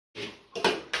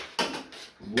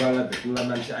बुवालाई भेट्नुलाई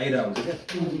मान्छे आइरहेको हुन्छ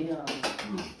क्या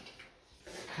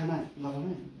खाना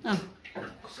लगाउनु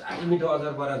साह्रै मिठो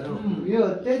अचार पराएको छ यो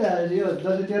त्यही त यो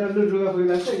जति तेरो लुड्रुवा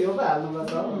फुइमान्छ यो पो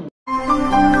हाल्नुपर्छ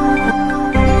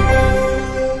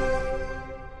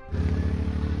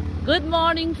गुड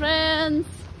मर्निङ फ्रेन्ड्स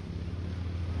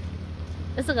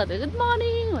यसो गर्दै गुड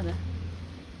मर्निङ भनेर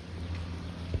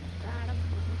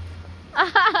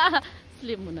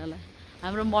स्लिम हुनलाई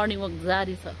हाम्रो मर्निङ वक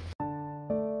जारी छ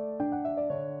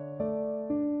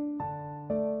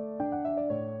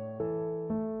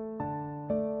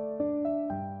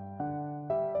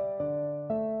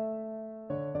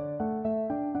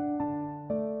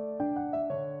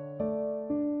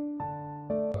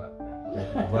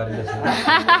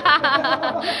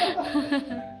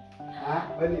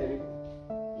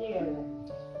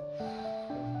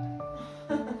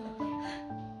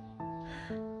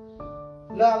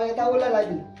ल अब यता उसलाई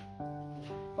लगाइदिनु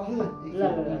पखाउनु न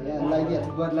लगाइदिएको छ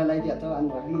गोरलाई लगाइदिएको छ अनि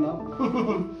भर्नु न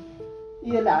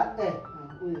यसलाई हात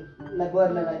उयोलाई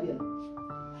गोरलाई लगाइदियो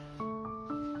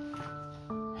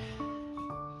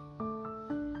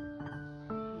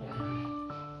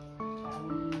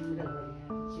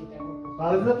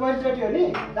भाउजू त पहिलोचोटि हो नि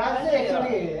दादा चाहिँ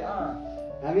एकचोटि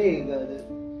हामी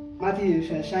माथि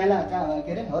साइला कहाँ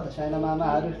के अरे हो त साइला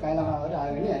मामाहरू काइला मामाहरू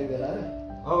आयो नि हामी बेला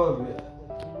अब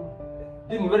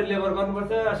दिनभरि लेबर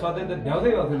गर्नुपर्छ सधैँ त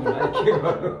भ्याउँदै गएको नि के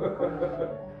गर्नु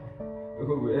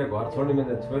ए घर छोड्ने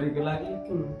मेरो छोरीको लागि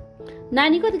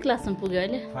नानी कति क्लासमा पुग्यो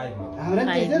अहिले 5 मा हाम्रो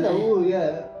नि त्यस्तै त ऊ यो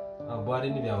बुहारी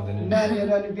नि भ्याउँदैन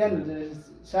नानीहरू अनि बिहान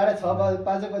 6:30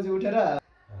 5 बजी उठेर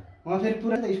उहाँ फेरि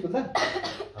पुरा त स्कुल त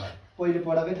पहिले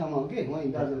पढाएकै ठाउँमा हो कि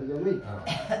वहीँ दाजुहरूमै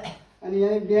अनि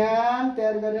यहाँ बिहान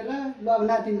तयार गरेर ल अब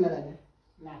नातिनीलाई लाग्यो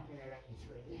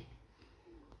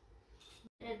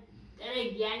धेरै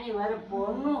ज्ञानी भएर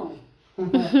पढ्नु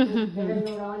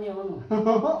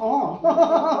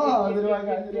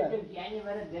ज्ञानी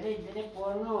भएर धेरै धेरै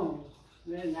पढ्नु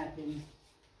मेरो नातिनी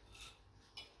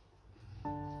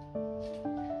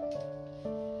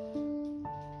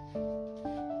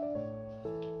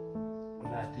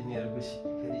नातिनीहरूको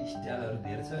फेरि स्टाइलहरू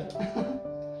धेरै छ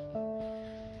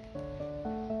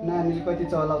नानीले कति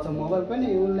चलाउँछ मोबाइल पनि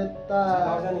उसले त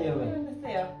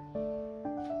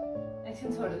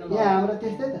यहाँ हाम्रो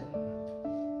त्यस्तै त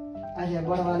आज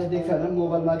बडाबाले देख्छ भने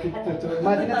मोबाइल माथि नै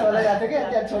चलाइरहेको थियो क्या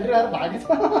त्यहाँ छोडिरहेर भागेछ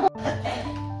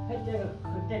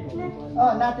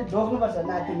नाति ढोक्नुपर्छ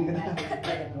नातिनीको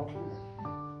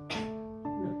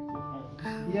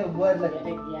यो बुहारीलाई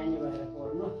ज्ञानी भएर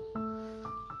पढ्नु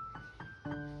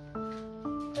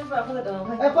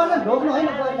पर्न ढोक्नु होइन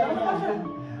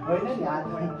होइन नि हात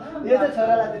यो त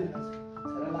छोरालाई दिनु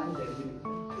छोरालाई नि धेरै दिनु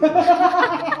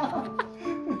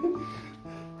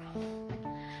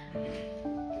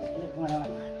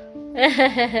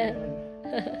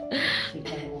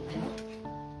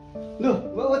लु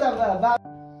उता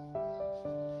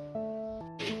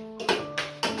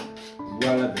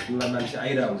बुवालाई भेट्नुलाई मान्छे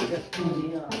आइरहेको हुन्छ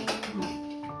क्या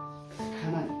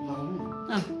खाना लगाउनु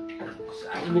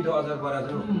साह्रै मिठो अचार पराएको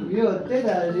छ यो त्यही त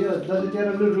यो जति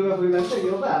तेरो लुड्रुवा फुइमान्छ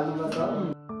यो पो हाल्नुपर्छ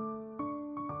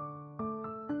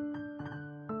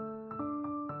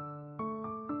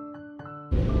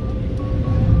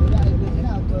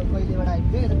पहिलेबाट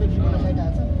आइपुग्यो यता पेप्सीबाट साइड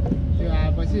आएको छ त्यो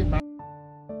आएपछि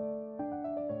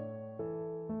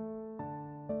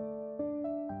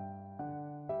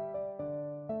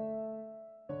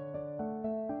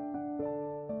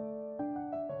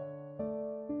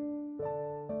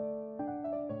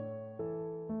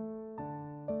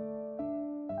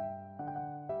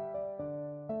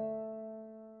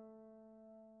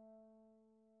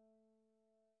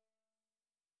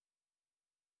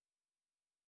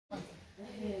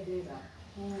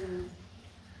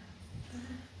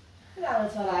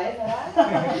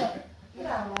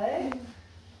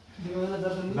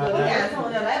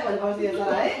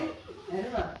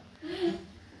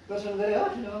दर्शन गरे हो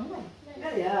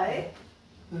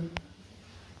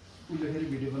उसले फेरि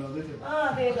भिडियो बनाउँदै थियो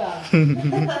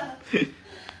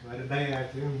दाइ आएको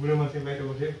थियो बुढो मान्छे बाहिर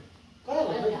उठ्यो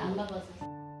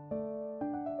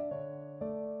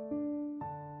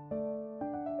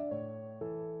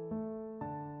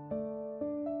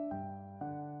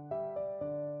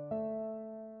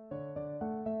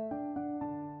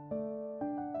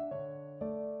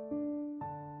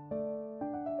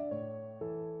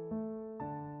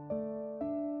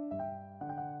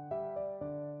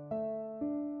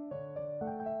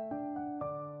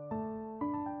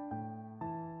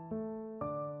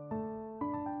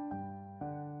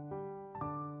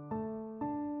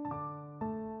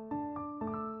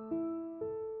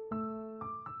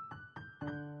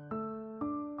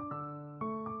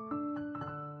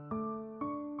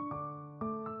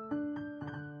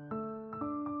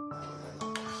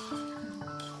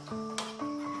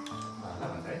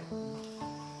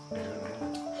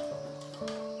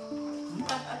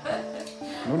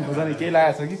नुन खोर्सानी केही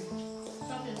लागेको छ कि